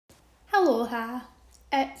Aloha,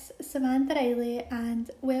 it's Samantha Riley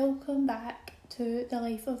and welcome back to the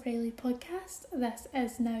Life of Riley podcast. This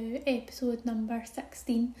is now episode number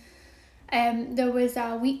 16. There was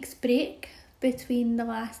a week's break between the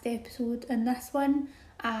last episode and this one,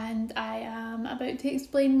 and I am about to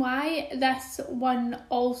explain why. This one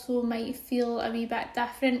also might feel a wee bit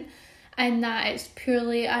different in that it's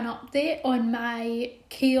purely an update on my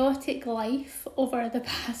chaotic life over the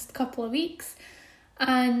past couple of weeks.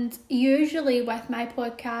 And usually with my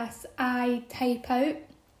podcast, I type out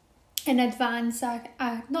in advance,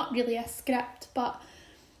 not really a script, but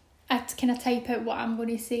I kind of type out what I'm going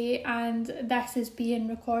to say, and this is being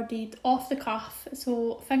recorded off the cuff,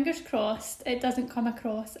 so fingers crossed it doesn't come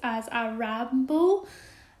across as a ramble,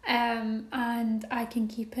 and I can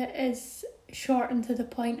keep it as short and to the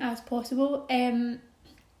point as possible.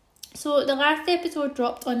 So the last episode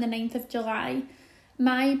dropped on the 9th of July.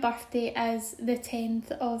 My birthday is the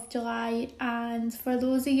 10th of July, and for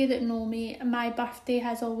those of you that know me, my birthday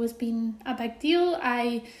has always been a big deal.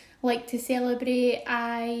 I like to celebrate,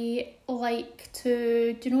 I like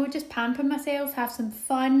to, just pamper myself, have some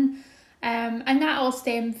fun, and that all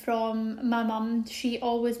stemmed from my mum. She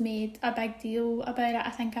always made a big deal about it. I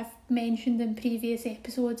think I've mentioned in previous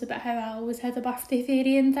episodes about how I always had a birthday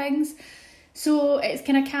fairy and things. So it's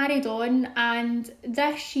kind of carried on, and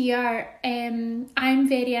this year I'm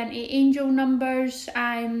very into angel numbers.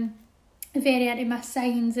 I'm very into my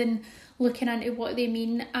signs and looking into what they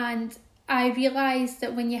mean, and I realised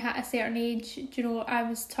that when you hit a certain age, I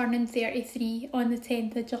was turning 33 on the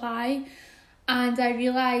 10th of July, and I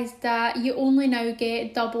realised that you only now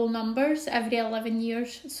get double numbers every 11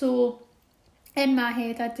 years. So in my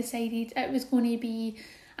head I decided it was going to be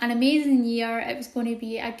an amazing year, it was going to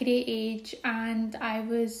be a great age, and I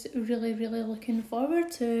was really looking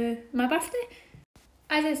forward to my birthday.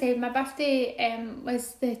 As I said, my birthday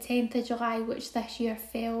was the 10th of July, which this year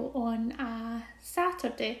fell on a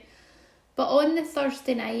Saturday. But on the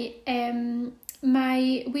Thursday night,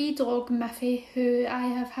 my wee dog Miffy, who I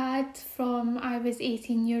have had from I was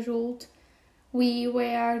 18 years old, we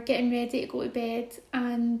were getting ready to go to bed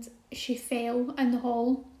and she fell in the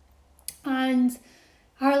hall, and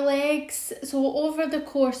her legs, so over the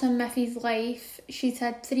course of Miffy's life, she's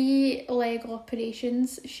had 3 leg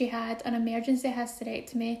operations. She had an emergency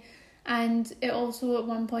hysterectomy, and it also at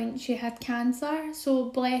one point she had cancer.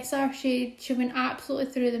 So bless her, she went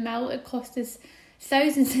absolutely through the mill. It cost us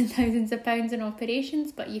thousands and thousands of pounds in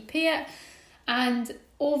operations, but you pay it. And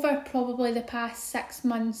over probably the past 6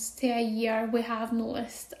 months to a year, we have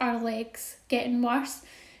noticed our legs getting worse.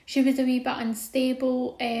 She was a wee bit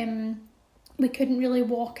unstable. We couldn't really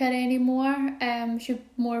walk her anymore. She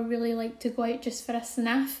more really liked to go out just for a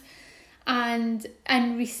sniff. And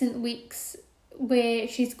in recent weeks, where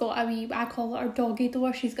she's got a wee, I call it her doggy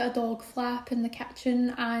door, she's got a dog flap in the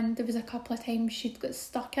kitchen, and there was a couple of times she'd got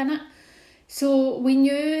stuck in it. So we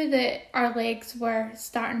knew that our legs were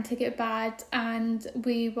starting to get bad, and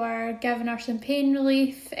we were giving her some pain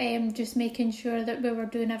relief, just making sure that we were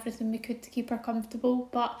doing everything we could to keep her comfortable.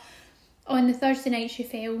 But on the Thursday night she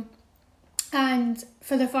fell, and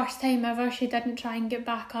for the first time ever she didn't try and get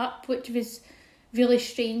back up, which was really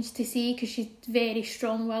strange to see because she's a very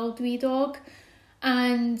strong-willed wee dog.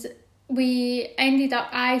 And we ended up,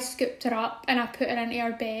 I scooped her up and I put her into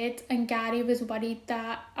her bed, and Gary was worried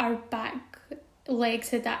that our back legs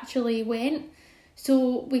had actually went.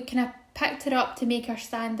 So we kind of picked her up to make her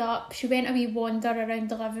stand up. She went a wee wander around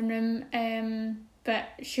the living room, but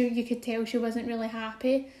you could tell she wasn't really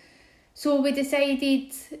happy. So we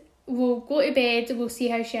decided we'll go to bed, we'll see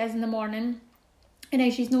how she is in the morning. And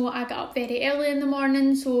as you know, I got up very early in the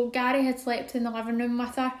morning, so Gary had slept in the living room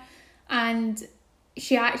with her, and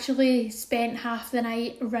she actually spent half the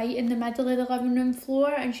night right in the middle of the living room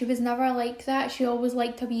floor, and she was never like that. She always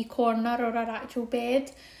liked a wee corner or her actual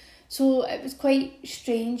bed. So it was quite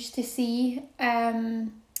strange to see,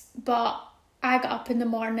 but I got up in the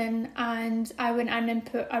morning and I went in and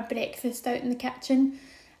put our breakfast out in the kitchen.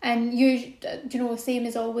 And same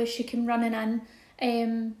as always, she came running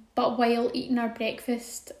in, but while eating our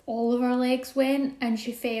breakfast, all of her legs went and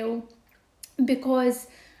she fell, because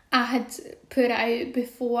I had put it out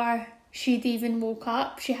before she'd even woke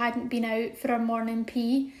up. She hadn't been out for her morning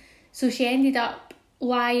pee, so she ended up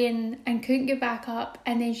lying and couldn't get back up,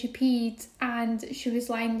 and then she peed and she was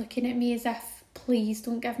lying looking at me as if, please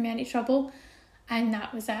don't give me any trouble. And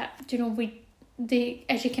that was it.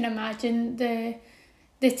 As you can imagine,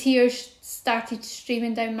 the tears started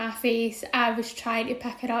streaming down my face. I was trying to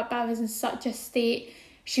pick her up. I was in such a state.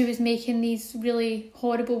 She was making these really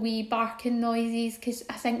horrible wee barking noises because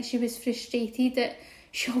I think she was frustrated that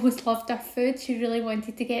she always loved her food. She really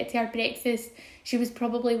wanted to get to her breakfast. She was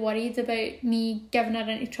probably worried about me giving her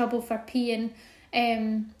into trouble for peeing,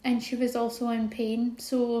 and she was also in pain.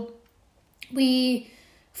 So we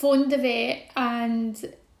phoned the vet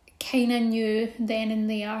and kind of knew then and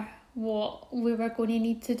there what we were going to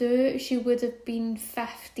need to do. She would have been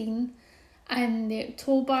 15 in the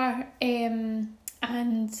October,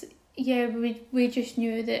 and yeah, we just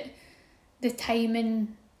knew that the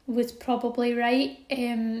timing was probably right.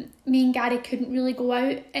 Me and Gary couldn't really go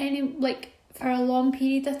out for a long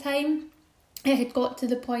period of time. It had got to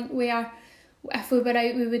the point where if we were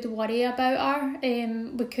out, we would worry about her.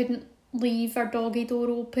 We couldn't leave our doggy door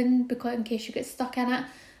open because in case she gets stuck in it.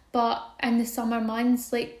 But in the summer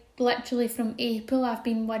months, like literally from April, I've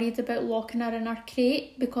been worried about locking her in her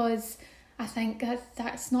crate because I think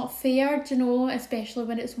that's not fair, you know, especially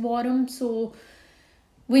when it's warm. So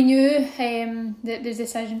we knew that the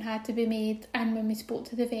decision had to be made, and when we spoke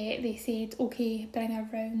to the vet, they said, okay, bring her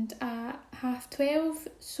round at 12:30.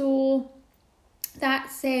 So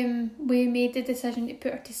that's we made the decision to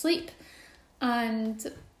put her to sleep,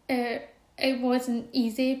 and it wasn't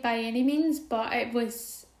easy by any means, but it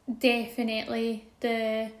was definitely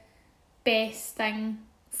the best thing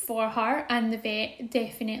for her, and the vet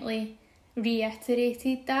definitely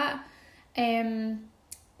reiterated that.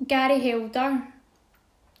 Gary held her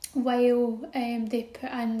while they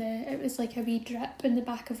put in it was like a wee drip in the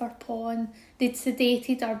back of her paw, and they'd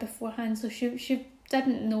sedated her beforehand, so she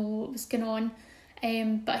didn't know what was going on,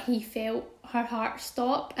 but he felt her heart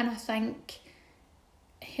stop, and I think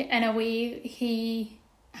in a way he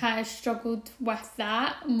has struggled with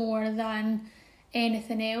that more than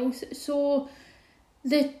anything else. So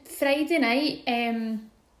the Friday night,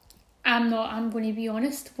 I'm going to be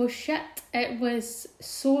honest, was shit. It was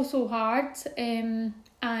so hard, and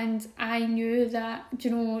I knew that,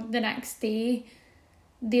 you know, the next day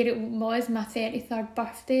there it was, my 33rd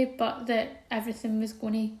birthday, but that everything was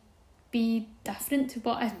going to be different to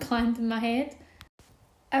what I'd planned in my head.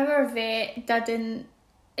 Our vet didn't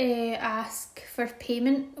ask for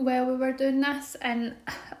payment while we were doing this, and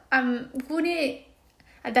I'm going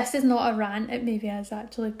to, this is not a rant, it maybe is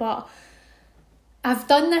actually, but I've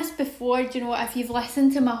done this before. You know, if you've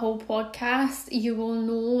listened to my whole podcast, you will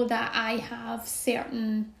know that I have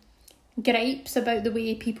certain gripes about the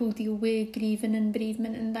way people deal with grieving and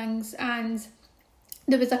bereavement and things, and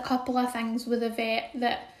there was a couple of things with the vet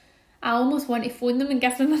that I almost want to phone them and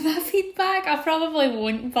give them a bit of feedback. I probably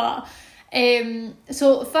won't, but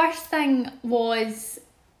so first thing was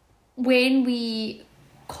when we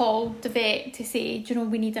called the vet to say, you know,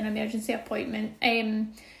 we need an emergency appointment,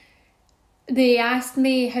 they asked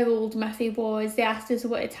me how old Miffy was, they asked us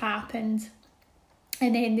what had happened,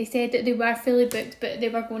 and then they said that they were fully booked, but they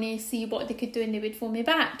were going to see what they could do and they would phone me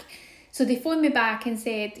back. So they phoned me back and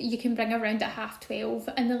said, you can bring her round at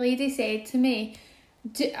 12:30, and the lady said to me,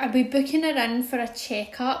 are we booking her in for a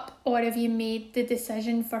checkup, or have you made the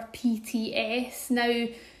decision for PTS? Now,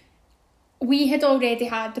 we had already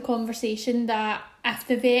had the conversation that if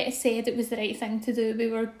the vet said it was the right thing to do,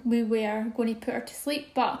 we were going to put her to sleep,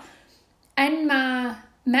 but in my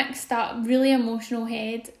mixed up, really emotional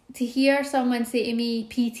head, to hear someone say to me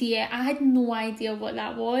PTA, I had no idea what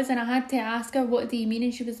that was, and I had to ask her, what do you mean?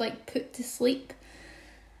 And she was like, put to sleep.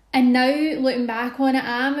 And now looking back on it,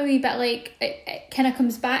 I'm a wee bit like, it kind of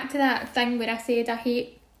comes back to that thing where I said I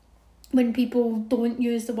hate when people don't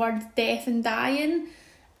use the words death and dying,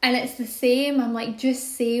 and it's the same. I'm like,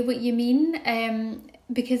 just say what you mean,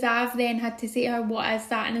 because I've then had to say to her, what is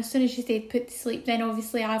that? And as soon as she said put to sleep, then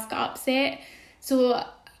obviously I've got upset. So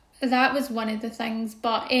that was one of the things.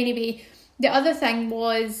 But anyway, the other thing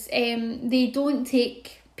was they don't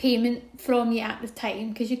take payment from you at the time,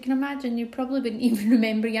 because you can imagine you probably wouldn't even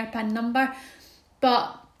remember your PIN number.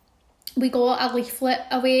 But we got a leaflet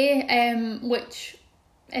away, which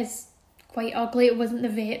is quite ugly. It wasn't the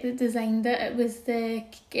vet that designed it, it was the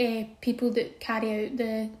people that carry out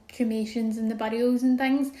the cremations and the burials and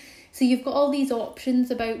things. So you've got all these options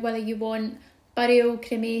about whether you want burial,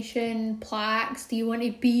 cremation, plaques. Do you want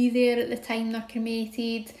to be there at the time they're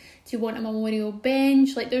cremated? Do you want a memorial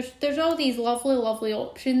bench? Like there's all these lovely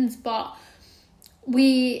options. But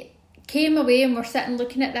we came away and we're sitting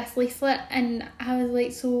looking at this leaflet, and I was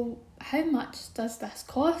like, so how much does this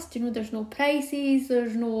cost? You know, there's no prices,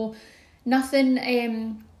 there's no nothing,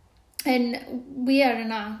 and we are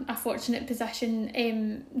in a fortunate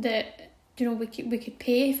position that, you know, we could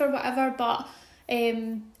pay for whatever, but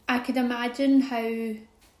I could imagine how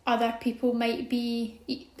other people might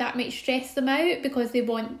stress them out because they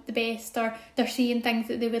want the best, or they're seeing things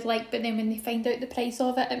that they would like, but then when they find out the price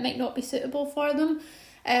of it, it might not be suitable for them.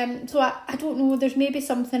 So I don't know, there's maybe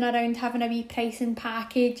something around having a wee pricing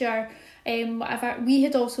package or whatever. We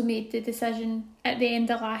had also made the decision at the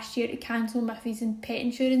end of last year to cancel Miffy's and pet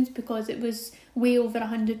insurance because it was way over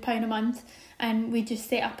 £100 a month, and we just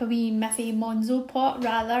set up a wee Miffy Monzo pot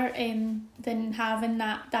rather than having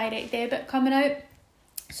that direct debit coming out.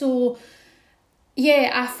 So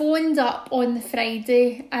yeah, I phoned up on the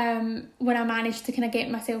Friday when I managed to kind of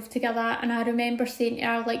get myself together, and I remember saying to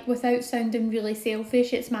her, like, without sounding really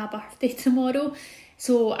selfish, it's my birthday tomorrow,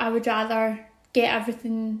 so I would rather get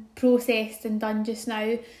everything processed and done just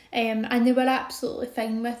now, and they were absolutely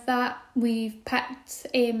fine with that. We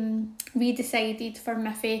decided for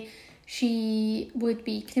Miffy she would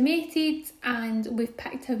be cremated, and we've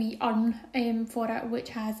picked a wee urn for it which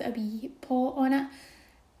has a wee pot on it.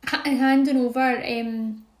 And handing over,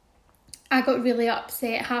 I got really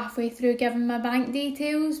upset halfway through giving my bank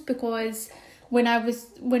details because when I was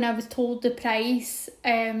told the price,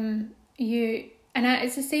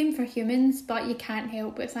 it's the same for humans, but you can't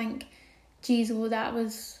help but think, geez, that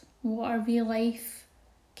was what our real life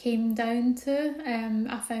came down to.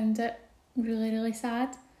 I found it really, really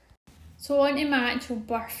sad. So on to my actual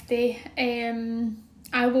birthday,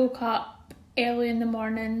 I woke up early in the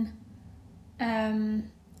morning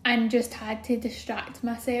and just had to distract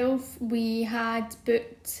myself. We had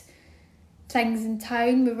booked things in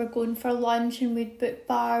town. We were going for lunch and we'd booked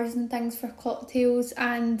bars and things for cocktails,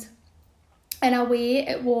 and in a way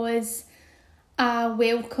it was a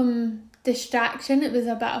welcome distraction. It was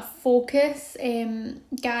a bit of focus.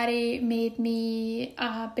 Gary made me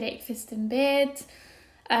a breakfast in bed,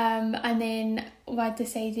 and then I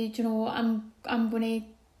decided, I'm going to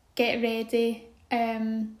get ready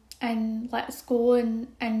and let's go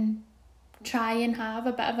and try and have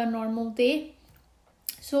a bit of a normal day.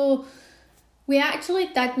 So we actually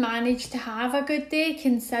did manage to have a good day,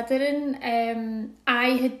 considering I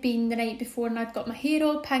had been the night before and I'd got my hair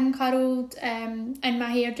all pin curled, and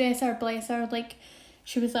my hairdresser, bless her, like,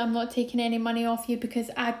 she was like, I'm not taking any money off you,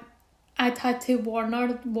 because I'd had to warn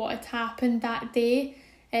her what had happened that day.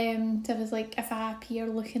 So I was like, if I appear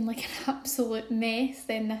looking like an absolute mess,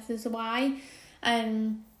 then this is why.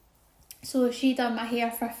 So she done my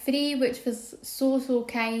hair for free, which was so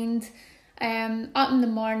kind, up in the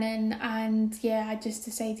morning. And yeah, I just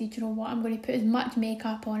decided, I'm going to put as much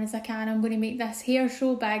makeup on as I can. I'm going to make this hair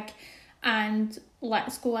so big and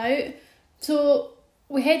let's go out. So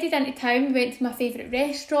we headed into town, we went to my favourite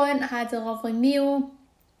restaurant, had a lovely meal,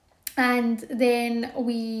 and then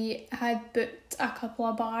we had booked a couple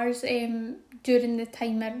of bars. During the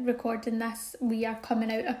time of recording this, we are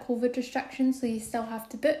coming out of COVID restrictions, so you still have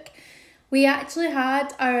to book. We actually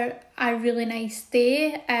had a really nice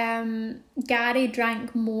day. Gary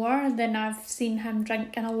drank more than I've seen him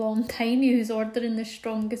drink in a long time. He was ordering the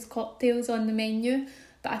strongest cocktails on the menu,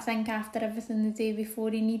 but I think after everything the day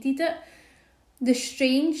before he needed it. The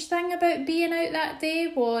strange thing about being out that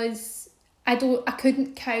day was I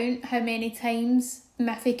couldn't count how many times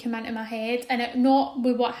Miffy came into my head, and it not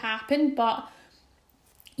with what happened, but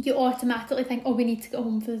you automatically think, oh, we need to get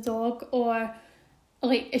home for the dog, or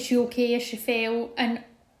like, is she okay, is she fell? And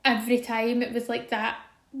every time it was like that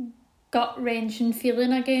gut-wrenching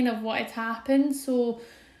feeling again of what had happened. So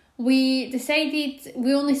we decided,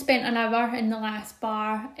 we only spent an hour in the last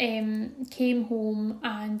bar, came home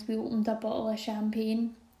and we opened a bottle of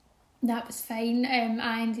champagne. That was fine.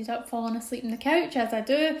 I ended up falling asleep on the couch, as I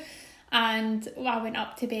do, and I went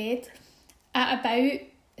up to bed. At about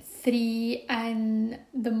 3 in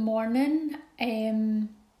the morning,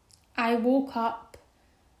 I woke up,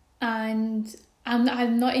 and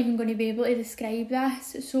I'm not even going to be able to describe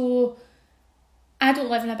this. So I don't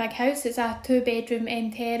live in a big house. It's a 2-bedroom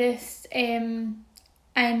end terrace, and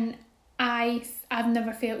I've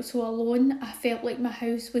never felt so alone. I felt like my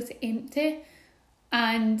house was empty,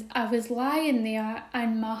 and I was lying there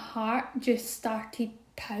and my heart just started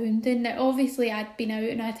pounding. Now, obviously I'd been out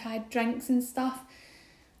and I'd had drinks and stuff,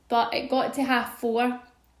 but it got to 4:30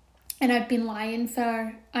 and I'd been lying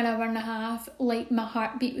for an hour and a half. Like, my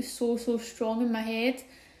heartbeat was so strong in my head.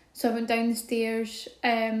 So I went down the stairs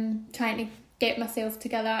trying to get myself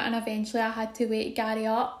together, and eventually I had to wake Gary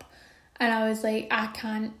up, and I was like, I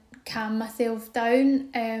can't calm myself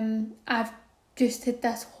down. I've just had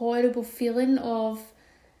this horrible feeling of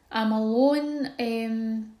I'm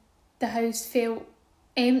alone. The house felt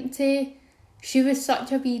empty. She was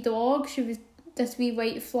such a wee dog. She was this wee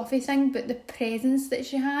white fluffy thing, but the presence that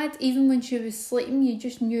she had, even when she was sleeping, you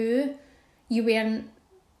just knew you weren't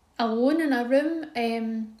alone in a room,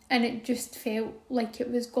 and it just felt like it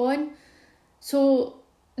was gone. So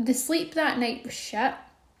the sleep that night was shit.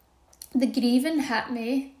 The grieving hit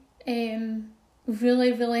me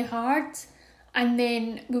really, really hard. And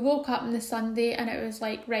then we woke up on the Sunday and it was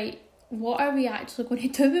like, right, what are we actually going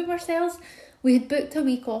to do with ourselves? We had booked a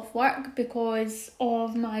week off work because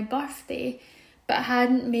of my birthday, but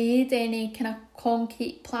hadn't made any kind of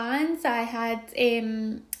concrete plans. I had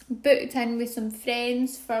booked in with some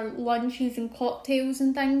friends for lunches and cocktails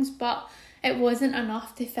and things, but it wasn't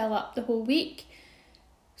enough to fill up the whole week.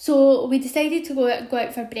 So we decided to go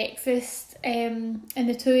out for breakfast, and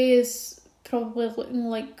the two of us, probably looking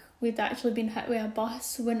like we'd actually been hit with a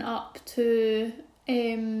bus, went up to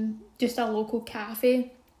just a local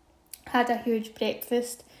cafe, had a huge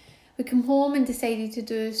breakfast. We came home and decided to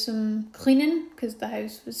do some cleaning because the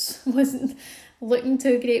house wasn't looking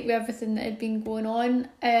too great with everything that had been going on.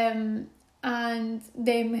 And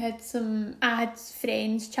then I had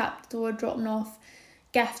friends chap the door dropping off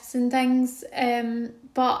gifts and things.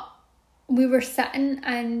 But we were sitting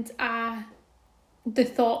and the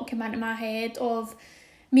thought came into my head of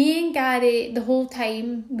me and Gary, the whole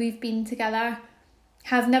time we've been together,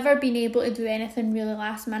 have never been able to do anything really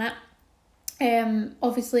last minute.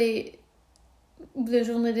 Obviously there's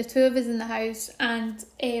only the two of us in the house, and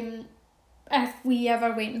if we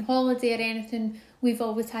ever went on holiday or anything, we've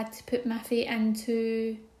always had to put Miffy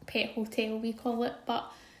into pet hotel, we call it,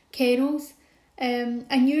 but kennels.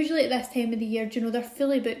 And usually at this time of the year, they're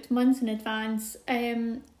fully booked months in advance.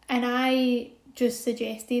 And I just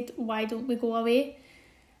suggested, why don't we go away?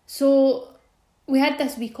 So we had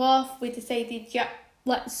this week off. We decided,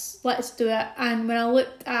 let's do it. And when I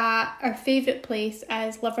looked at our favourite place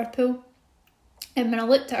is Liverpool, and when I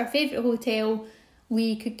looked at our favourite hotel,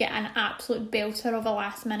 we could get an absolute belter of a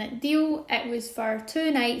last minute deal. It was for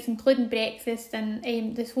 2 nights, including breakfast,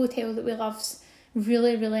 and this hotel that we love's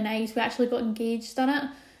really, really nice. We actually got engaged on it.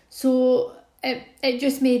 So it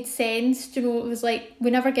just made sense. It was like,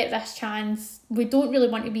 we never get this chance. We don't really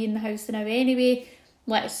want to be in the house now anyway.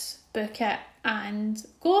 Let's book it and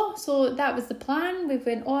go. So that was the plan. We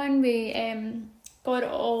went on, we got it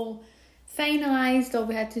all finalised. All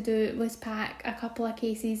we had to do was pack a couple of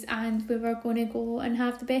cases and we were going to go and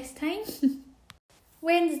have the best time.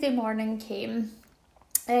 Wednesday morning came.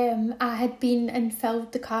 I had been and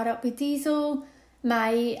filled the car up with diesel.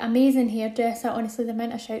 My amazing hairdresser, honestly, the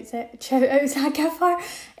amount of shout outs I give her,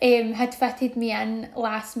 had fitted me in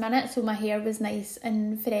last minute, so my hair was nice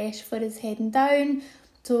and fresh for us heading down.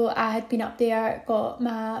 So I had been up there, got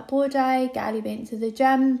my blow dry. Gary went to the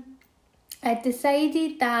gym. I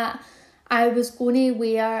decided that I was going to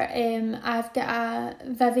wear, I've got a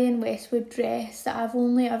Vivienne Westwood dress that I've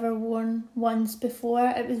only ever worn once before.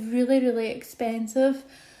 It was really, really expensive.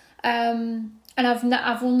 And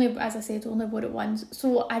I've only, as I said, only wore it once.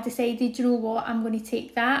 So I decided, I'm going to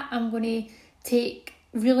take that. I'm going to take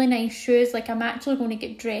really nice shoes. Like, I'm actually going to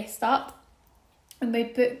get dressed up. And we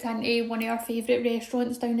booked into one of our favourite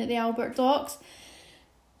restaurants down at the Albert Docks.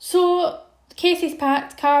 So cases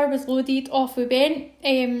packed, car was loaded, off we went.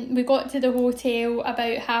 We got to the hotel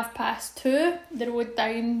about 2:30. The road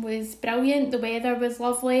down was brilliant. The weather was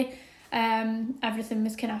lovely. Everything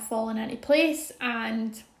was kind of falling into place,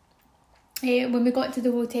 and when we got to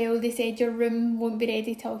the hotel, they said your room won't be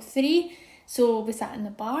ready till 3. So we sat in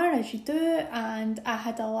the bar, as you do, and I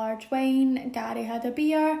had a large wine, Gary had a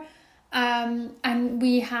beer, and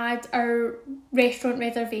we had our restaurant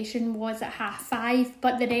reservation was at 5:30,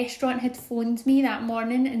 but the restaurant had phoned me that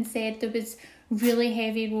morning and said there was really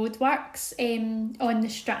heavy roadworks on the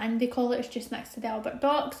Strand, they call it. It's just next to the Albert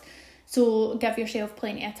Docks, so give yourself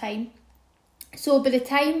plenty of time. So by the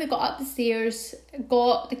time we got up the stairs,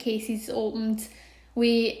 got the cases opened,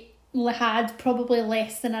 we had probably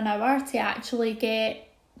less than an hour to actually get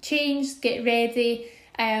changed, get ready,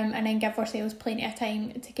 and then give ourselves plenty of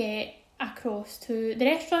time to get across to the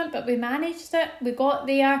restaurant. But we managed it. We got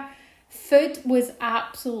there. Food was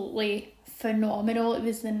absolutely phenomenal. It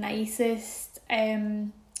was the nicest. I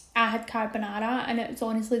had carbonara, and it was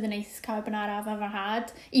honestly the nicest carbonara I've ever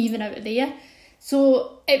had, even out of there.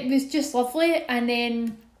 So it was just lovely. And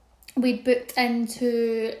then we'd booked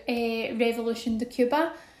into Revolution de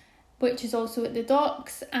Cuba, which is also at the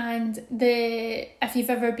docks. And if you've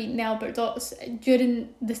ever been to Albert Docks, during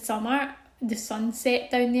the summer, the sunset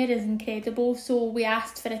down there is incredible. So we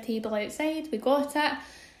asked for a table outside, we got it.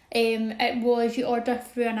 It was, you order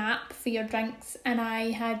through an app for your drinks, and I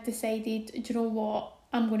had decided, do you know what,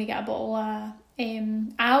 I'm going to get a bottle of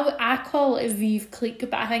I call it Vive Clique,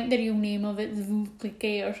 but I think the real name of it is Vive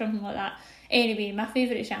Clique or something like that. Anyway, my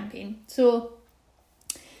favourite champagne. So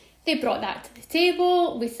they brought that to the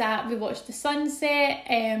table. We sat, we watched the sunset.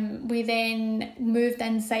 We then moved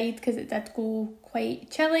inside because it did go quite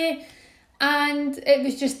chilly, And it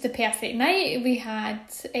was just the perfect night. We had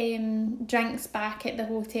drinks back at the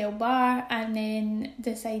hotel bar, and then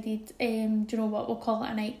decided, do you know what, we'll call it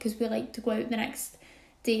a night, because we like to go out the next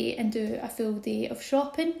day and do a full day of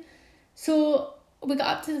shopping. So we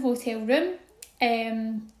got up to the hotel room.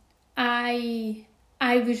 I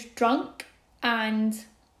was drunk, and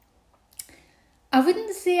I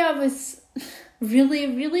wouldn't say I was really,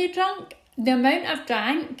 really drunk. The amount I've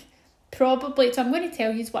drank, probably, so I'm going to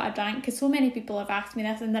tell you what I drank, because so many people have asked me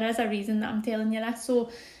this, and there is a reason that I'm telling you this. So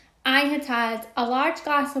I had a large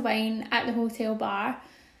glass of wine at the hotel bar.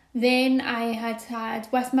 Then I had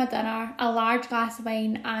with my dinner a large glass of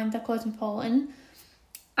wine and a Cosmopolitan.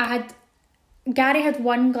 Gary had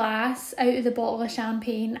one glass out of the bottle of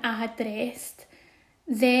champagne. I had the rest.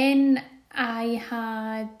 Then I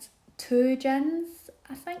had 2 gins,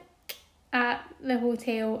 I think, at the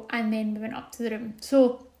hotel, and then we went up to the room.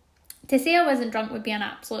 So to say I wasn't drunk would be an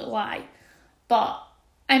absolute lie, but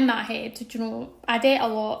in my head, do you know, I'd ate a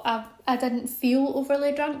lot. I didn't feel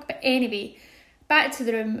overly drunk, but anyway, back to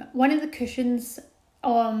the room. One of the cushions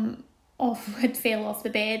had fell off the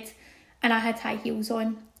bed, and I had high heels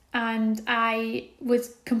on, and I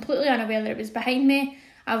was completely unaware that it was behind me.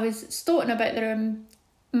 I was stoating about the room.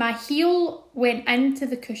 My heel went into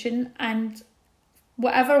the cushion, and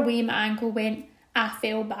whatever way my ankle went, I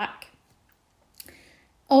fell back.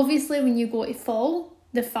 Obviously, when you go to fall,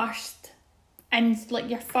 your first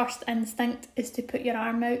instinct is to put your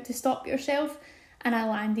arm out to stop yourself, and I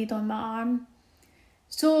landed on my arm.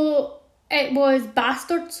 So it was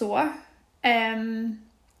bastard sore. Gary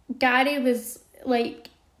was like,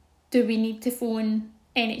 do we need to phone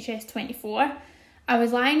NHS 24? I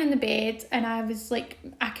was lying in the bed, and I was like,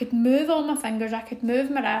 I could move all my fingers, I could move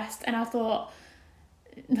my wrist, and I thought,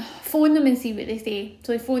 phone them and see what they say.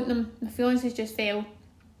 So I phoned them. My fiance's just fell.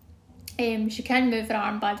 She can move her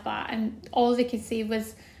arm, blah blah, and all they could say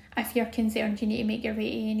was, if you're concerned, you need to make your way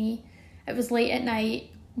to A&E. It was late at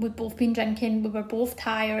night. We'd both been drinking. We were both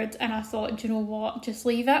tired, and I thought, do you know what? Just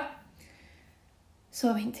leave it. So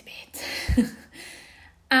I went to bed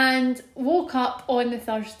and woke up on the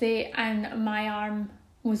Thursday, and my arm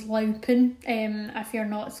was louping. If you're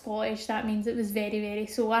not Scottish, that means it was very, very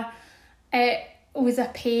sore. It was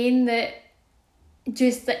a pain that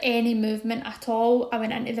just at any movement at all. I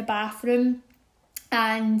went into the bathroom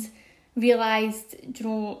and realised, you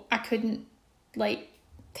know, I couldn't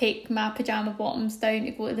take my pyjama bottoms down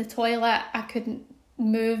to go to the toilet. I couldn't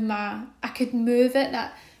move I could move it,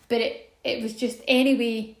 but it was just,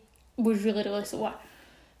 anyway, was really, really sore.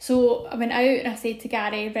 So I went out and I said to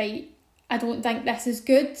Gary, right, I don't think this is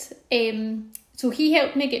good. So he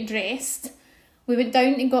helped me get dressed. We went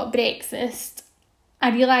down and got breakfast. I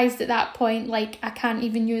realised at that point, I can't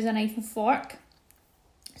even use a knife and fork.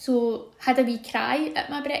 So had a wee cry at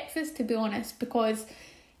my breakfast, to be honest, because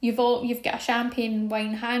you've got a champagne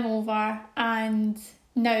wine hangover, and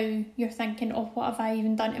now you're thinking, oh, what have I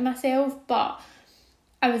even done to myself? But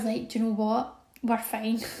I was like, do you know what? We're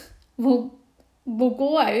fine. We'll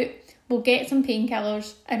go out, we'll get some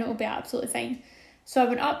painkillers, and it'll be absolutely fine. So I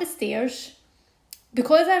went up the stairs.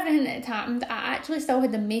 Because everything that had happened, I actually still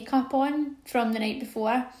had the makeup on from the night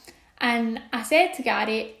before, and I said to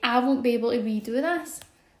Gary, I won't be able to redo this.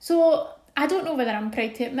 So I don't know whether I'm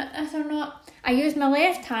proud to admit this or not. I used my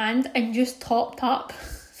left hand and just topped up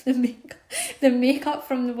the makeup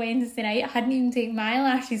from the Wednesday night. I hadn't even taken my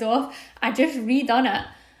eyelashes off. I just redone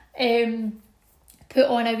it. Put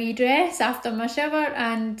on a wee dress after my shower,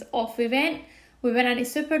 and off we went. We went into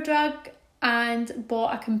Superdrug and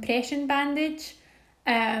bought a compression bandage.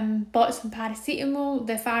 Bought some paracetamol.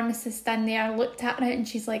 The pharmacist in there looked at it and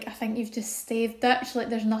she's like, I think you've just staved it. She's like,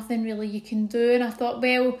 there's nothing really you can do. And I thought,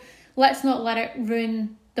 well, let's not let it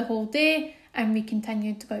ruin the whole day. And we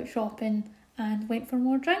continued to go out shopping and went for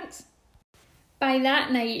more drinks. By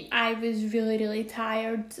that night, I was really, really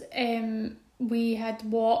tired. We had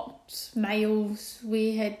walked miles.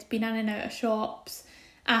 We had been in and out of shops.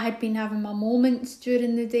 I had been having my moments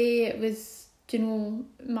during the day. It was, you know,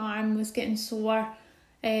 my arm was getting sore.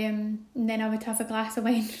 And then I would have a glass of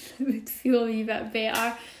wine. It would feel a wee bit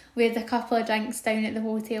better. We had a couple of drinks down at the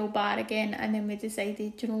hotel bar again, and then we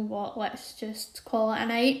decided, you know what, let's just call it a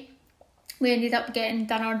night. We ended up getting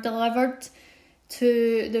dinner delivered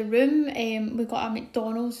to the room. We got a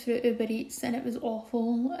McDonald's through Uber Eats, and it was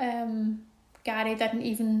awful. Gary didn't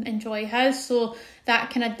even enjoy his, so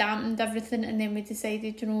that kind of dampened everything. And then we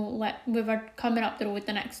decided, you know, we were coming up the road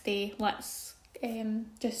the next day, let's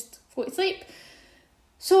just go to sleep.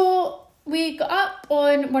 So we got up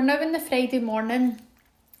we're now in the Friday morning,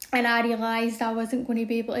 and I realised I wasn't going to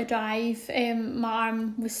be able to drive. My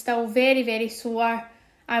arm was still very, very sore.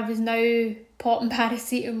 I was now popping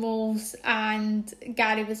paracetamols, and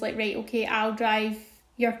Gary was like, right, okay, I'll drive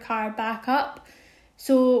your car back up.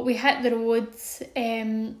 So we hit the roads.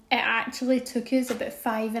 It actually took us about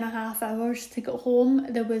 5.5 hours to get home.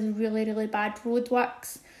 There was really, really bad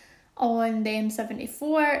roadworks on the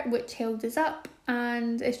M74, which held us up,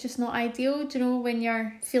 and it's just not ideal, do you know, when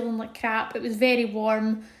you're feeling like crap. It was very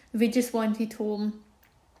warm. We just wanted home.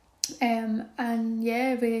 And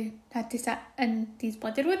yeah, we had to sit in these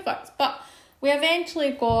bloody roadworks. But we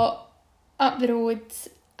eventually got up the roads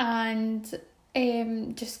and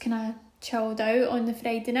just kind of chilled out on the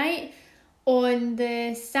Friday night. On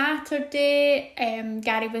the Saturday,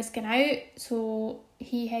 Gary was going out, so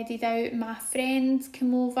he headed out. My friends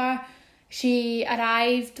came over. She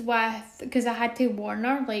arrived with, because I had to warn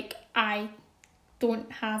her, like, I don't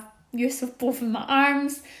have use of both of my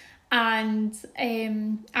arms, and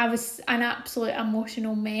I was an absolute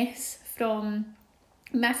emotional mess from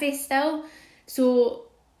Miffy still. So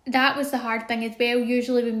that was the hard thing as well.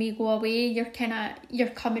 Usually when we go away, you're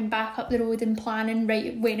coming back up the road and planning,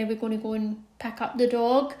 right, when are we going to go and pick up the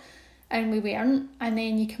dog? And we weren't. And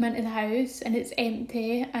then you come into the house and it's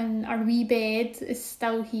empty, and our wee bed is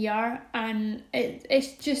still here, and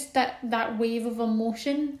it's just that wave of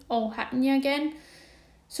emotion all hitting you again.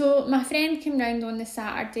 So my friend came round on the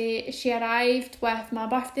Saturday. She arrived with my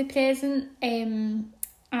birthday present, and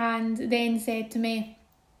then said to me,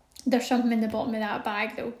 there's something in the bottom of that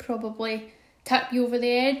bag that will probably tip you over the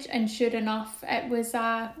edge. And sure enough, it was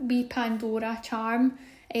a wee Pandora charm,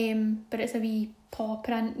 but it's a wee paw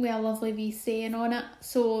print with a lovely wee saying on it.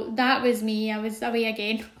 So that was me. I was away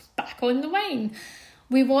again, back on the wine.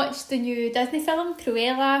 We watched the new Disney film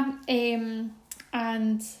Cruella,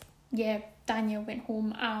 and yeah, Daniel went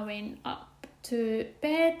home, I went up to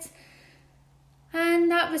bed,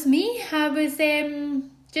 and that was me. I was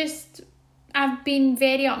I've been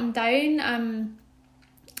very up and down.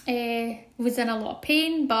 Was in a lot of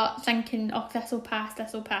pain, but thinking, oh, this will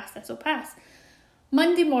pass.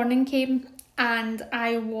 Monday morning came, and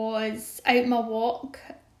I was out my walk,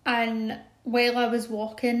 and while I was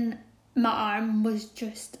walking, my arm was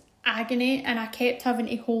just agony, and I kept having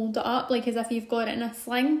to hold it up like as if you've got it in a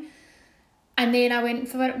sling. And then I went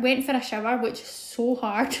for a shower, which is so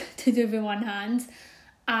hard to do with one hand.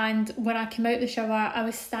 And when I came out the shower, I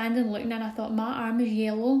was standing looking, and I thought, my arm is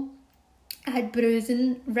yellow. I had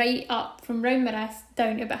bruising right up from round my wrist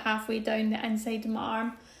down to about halfway down the inside of my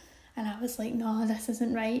arm. And I was like, no, this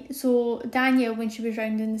isn't right. So Danielle, when she was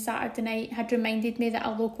round on the Saturday night, had reminded me that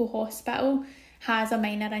a local hospital has a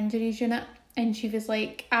minor injuries unit. And she was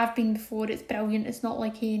like, I've been before, it's brilliant, it's not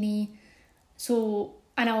like A&E. So,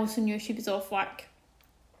 and I also knew she was off work.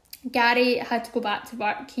 Gary had to go back to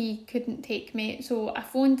work, he couldn't take me. So I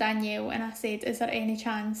phoned Danielle and I said, is there any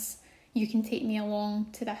chance you can take me along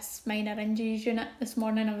to this minor injuries unit this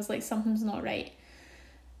morning? I was like, something's not right.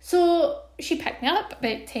 So she picked me up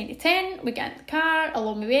about 10 to 10, we get in the car,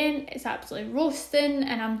 along we went, it's absolutely roasting,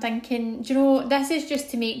 and I'm thinking, do you know, this is just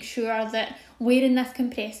to make sure that wearing this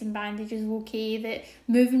compressing bandage is okay, that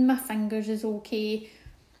moving my fingers is okay.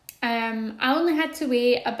 I only had to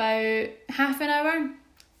wait about half an hour,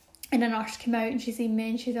 and a nurse came out and she seen me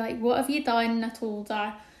and she's like, what have you done? I told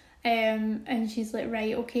her. And she's like,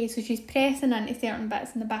 right, okay. So she's pressing into certain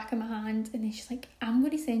bits in the back of my hand, and then she's like, I'm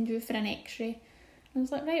going to send you for an x-ray. I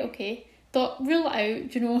was like, right, okay. Thought, rule it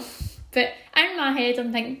out, you know. But in my head,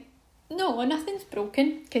 I'm thinking, no, nothing's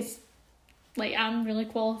broken, because, like, I'm really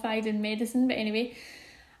qualified in medicine. But anyway,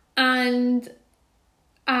 and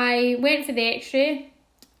I went for the x-ray.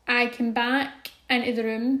 I came back into the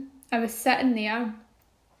room. I was sitting there,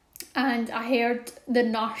 and I heard the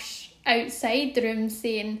nurse outside the room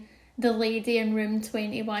saying, the lady in room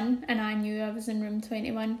 21, and I knew I was in room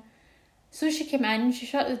 21. So she came in, she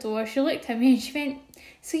shut the door, she looked at me and she went,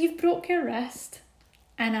 so you've broke your wrist?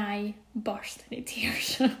 And I burst into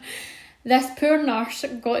tears. This poor nurse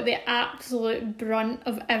got the absolute brunt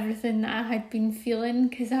of everything that I had been feeling,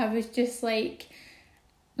 because I was just like,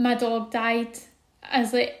 my dog died. I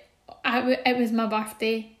was like, it was my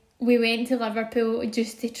birthday. We went to Liverpool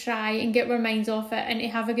just to try and get our minds off it and to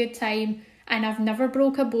have a good time. And I've never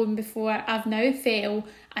broke a bone before. I've now fell.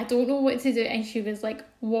 I don't know what to do. And she was like,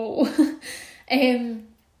 whoa.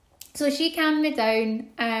 So she calmed me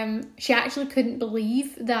down. She actually couldn't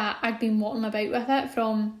believe that I'd been walking about with it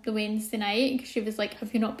from the Wednesday night. She was like,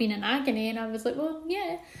 have you not been in agony? And I was like, well,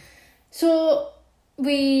 yeah. So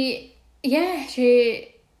she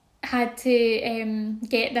had to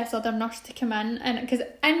get this other nurse to come in, and because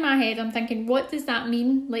in my head I'm thinking, what does that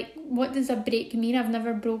mean? Like, what does a break mean? I've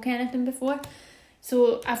never broke anything before.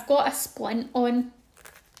 So I've got a splint on,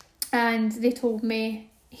 and they told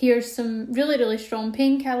me here's some really, really strong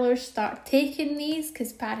painkillers, start taking these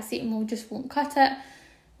because paracetamol just won't cut it.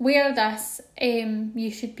 Wear this, you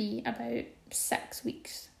should be about 6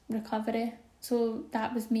 weeks recovery. So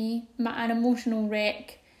that was me, an emotional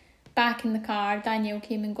wreck, back in the car. Danielle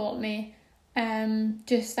came and got me,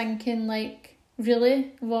 just thinking like,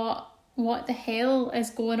 really, what the hell is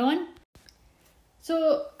going on?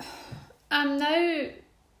 So I'm now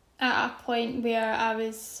at a point where I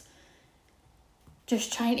was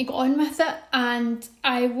just trying to get on with it, and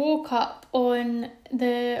I woke up on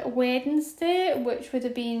the Wednesday, which would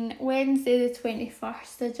have been Wednesday the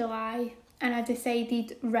 21st of July, and I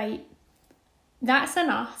decided, right, that's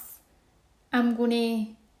enough.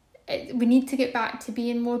 We need to get back to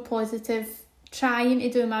being more positive, trying to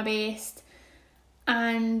do my best.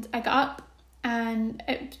 And I got up, and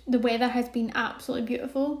the weather has been absolutely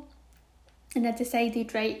beautiful, and I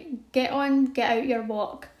decided, right, get out your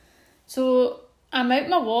walk. So I'm out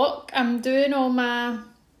my walk, I'm doing all my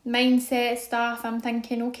mindset stuff, I'm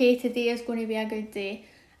thinking, okay, today is going to be a good day,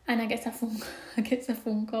 and I get a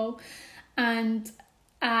phone call, and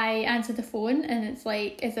I answer the phone, and it's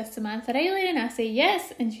like, is this Samantha Riley? And I say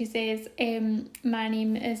yes, and she says, my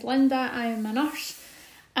name is Linda, I am a nurse,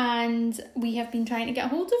 and we have been trying to get a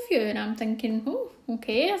hold of you. And I'm thinking, oh,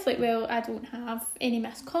 okay. I was like, well, I don't have any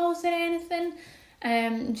missed calls or anything.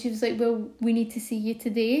 And she was like, well, we need to see you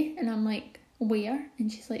today. And I'm like, where? And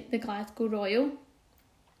she's like, the Glasgow Royal.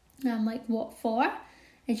 And I'm like, what for?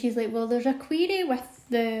 And she's like, well, there's a query with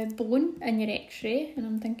the bone in your x-ray. And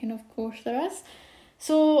I'm thinking, of course there is.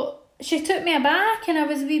 So she took me aback, and I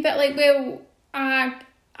was a wee bit like, well,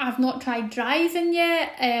 I've not tried driving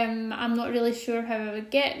yet. I'm not really sure how I would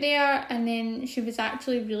get there. And then she was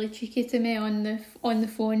actually really cheeky to me on the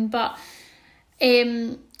phone. But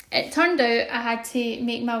it turned out I had to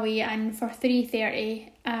make my way in for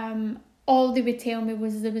 3:30. All they would tell me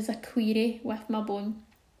was there was a query with my bone.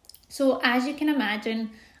 So as you can imagine,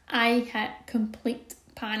 I hit complete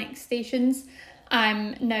panic stations.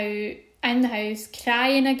 I'm now in the house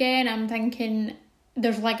crying again. I'm thinking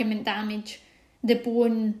there's ligament damage. The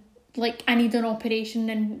bone, like, I need an operation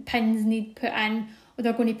and pins need put in, or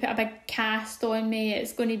they're going to put a big cast on me.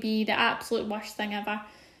 It's going to be the absolute worst thing ever.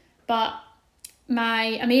 But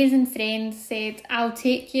my amazing friend said, I'll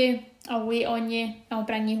take you, I'll wait on you, I'll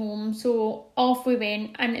bring you home. So off we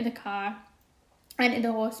went, into the car, into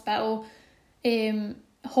the hospital.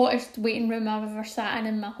 Hottest waiting room I've ever sat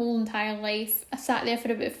in my whole entire life. I sat there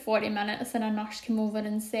for about 40 minutes, and a nurse came over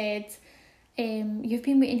and said, you've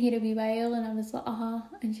been waiting here a wee while. And I was like,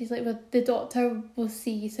 and she's like, well, the doctor will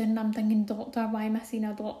see you soon. And I'm thinking, doctor, why am I seeing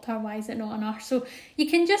a doctor? Why is it not a nurse? So you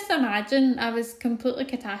can just imagine, I was completely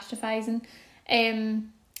catastrophising.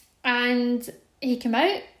 And he came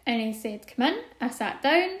out and he said, come in. I sat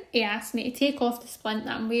down. He asked me to take off the splint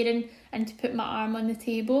that I'm wearing and to put my arm on the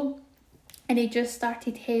table. And he just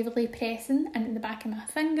started heavily pressing into the back of my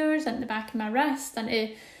fingers, into the back of my wrist,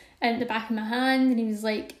 into the back of my hand. And he was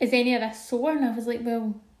like, is any of this sore? And I was like,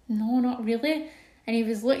 well, no, not really. And he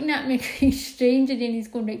was looking at me quite strange, and then he's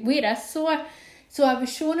going, like, where is sore? So I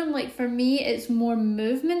was showing him, like, for me, it's more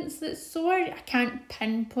movements that's sore. I can't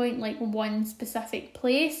pinpoint, like, one specific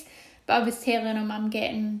place. But I was telling him I'm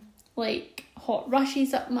getting, like, hot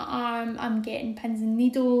rushes up my arm. I'm getting pins and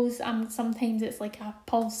needles. Sometimes it's like a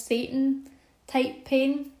pulsating type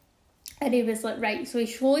pain. And he was like, right. So he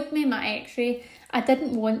showed me my x-ray. I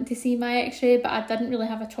didn't want to see my x-ray, but I didn't really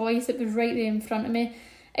have a choice. It was right there in front of me.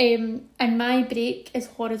 And my break is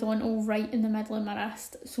horizontal right in the middle of my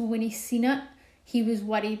wrist. So when he seen it, he was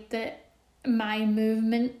worried that my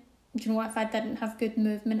movement, if I didn't have good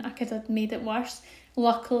movement, I could have made it worse.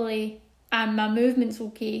 Luckily, my movement's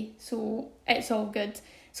okay, so it's all good.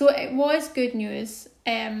 So it was good news,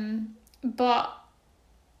 but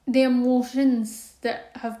the emotions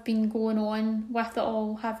that have been going on with it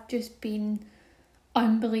all have just been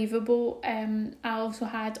unbelievable. I also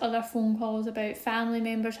had other phone calls about family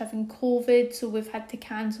members having COVID, so we've had to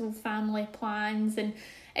cancel family plans, and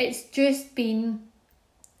it's just been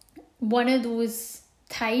one of those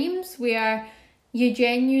times where you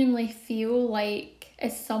genuinely feel like,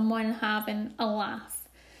 is someone having a laugh?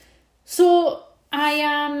 So I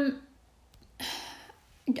am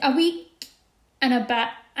a week and a bit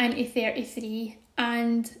into 33,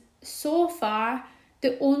 and so far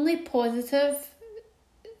the only positives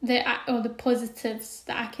that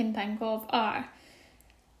I can think of are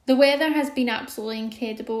the weather has been absolutely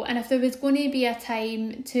incredible, and if there was going to be a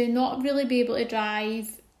time to not really be able to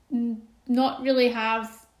drive, not really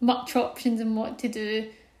have much options in what to do,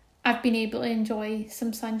 I've been able to enjoy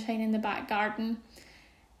some sunshine in the back garden.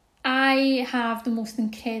 I have the most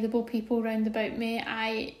incredible people round about me.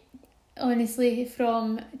 I honestly,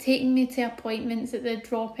 from taking me to appointments at the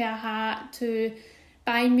drop of a hat, to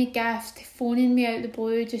buying me gifts, to phoning me out the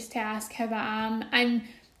blue just to ask how I am. And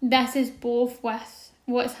this is both with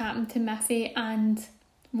what's happened to Miffy and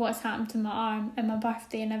what's happened to my arm and my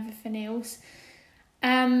birthday and everything else.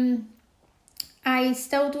 I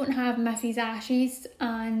still don't have Miffy's ashes,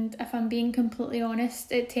 and if I'm being completely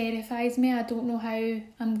honest, it terrifies me. I don't know how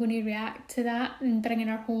I'm going to react to that and bringing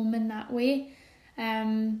her home in that way.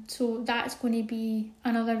 So that's going to be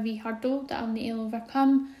another wee hurdle that I'll need to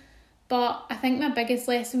overcome. But I think my biggest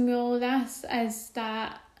lesson with all of this is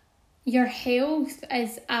that your health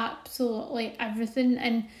is absolutely everything,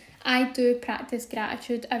 and I do practice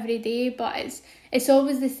gratitude every day, but it's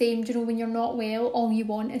always the same. You know, when you're not well, all you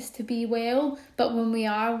want is to be well, but when we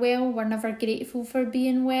are well, we're never grateful for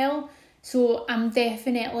being well. So I'm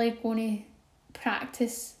definitely going to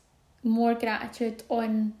practice more gratitude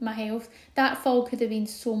on my health. That fall could have been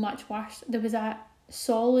so much worse. There was a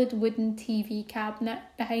solid wooden TV cabinet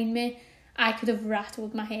behind me. I could have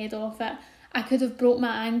rattled my head off it. I could have broke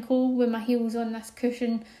my ankle with my heels on this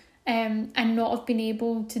cushion, and not have been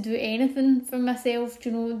able to do anything for myself.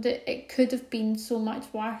 You know, that it could have been so much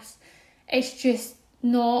worse. It's just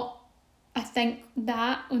not, I think,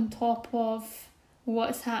 that on top of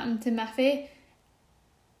what's happened to Miffy,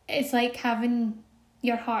 it's like having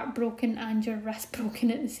your heart broken and your wrist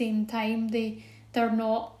broken at the same time. They're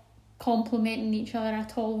not complementing each other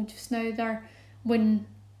at all just now. They're when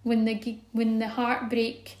the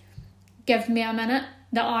heartbreak gives me a minute,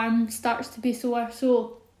 the arm starts to be sore.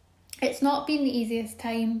 So it's not been the easiest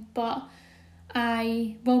time, but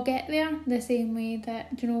I will get there the same way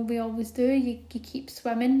that, you know, we always do. You keep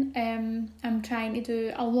swimming. I'm trying to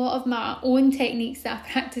do a lot of my own techniques that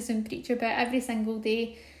I practice and preach about every single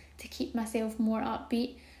day to keep myself more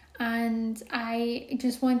upbeat. And I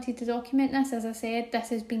just wanted to document this. As I said, this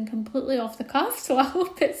has been completely off the cuff, so I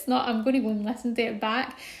hope it's not, I'm going to go and listen to it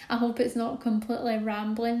back. I hope it's not completely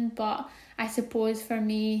rambling, but I suppose for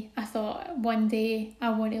me, I thought one day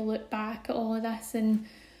I want to look back at all of this and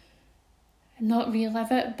not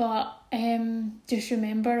relive it, but just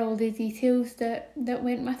remember all the details that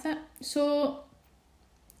went with it. So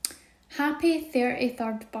happy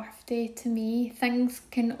 33rd birthday to me. Things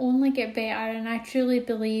can only get better, and I truly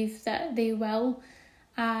believe that they will.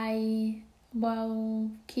 I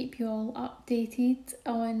will keep you all updated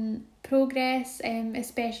on progress,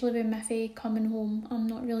 especially with Miffy coming home. I'm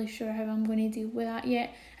not really sure how I'm going to deal with that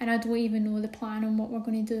yet, and I don't even know the plan on what we're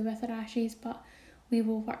going to do with her ashes, but we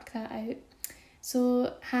will work that out.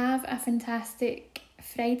 So have a fantastic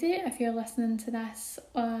Friday if you're listening to this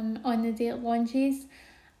on the day it launches.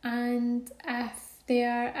 And if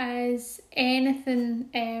there is anything,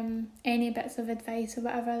 any bits of advice or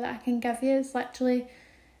whatever that I can give you, it's literally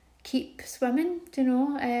keep swimming, you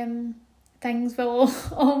know. Things will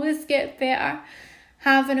always get better.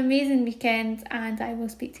 Have an amazing weekend, and I will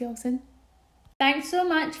speak to you all soon. Thanks so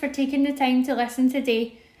much for taking the time to listen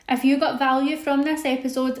today. If you got value from this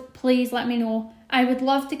episode, please let me know. I would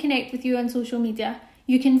love to connect with you on social media.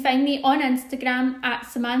 You can find me on Instagram at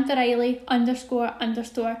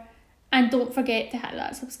 @SamanthaRiley__. And don't forget to hit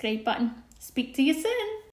that subscribe button. Speak to you soon.